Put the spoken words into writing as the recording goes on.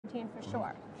routine for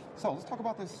sure. So let's talk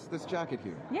about this jacket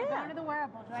here. One of the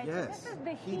wearables, right? Yes. So this is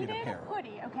the Heated heated apparel.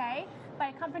 hoodie, okay, by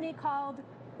a company called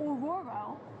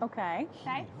Ororo. Okay.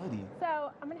 Okay. Hoodie.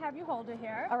 So I'm gonna have you hold it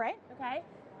here. All right. Okay.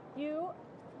 You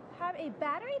have a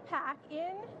battery pack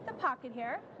in the pocket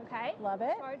here. Okay. Love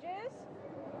it. Charges.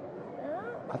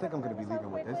 I think I'm going to be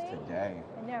leaving with this today.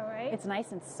 I know, right? It's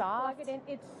nice and soft. Plug it in.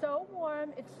 It's so warm.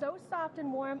 It's so soft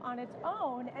and warm on its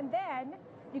own. And then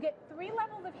you get 3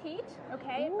 levels of heat.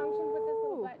 Okay. It functions with this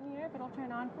little button here. If it'll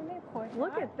turn on for me, of course.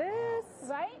 Look at this.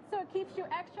 Right? So it keeps you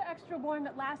extra, extra warm.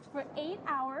 It lasts for 8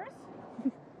 hours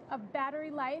of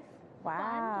battery life.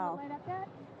 Wow. Fun. Does it light up yet?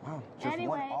 Wow. Just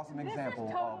Anyway, one awesome example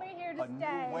this is totally here to of a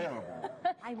stay. new wearable.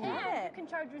 I love And it. you can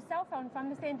charge your cell phone from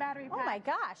the same battery pack. Oh my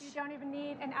gosh. You don't even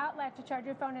need an outlet to charge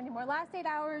your phone anymore. Last 8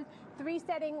 hours, 3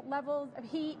 setting levels of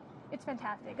heat. It's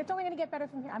fantastic. It's only going to get better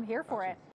from here. I'm here for it.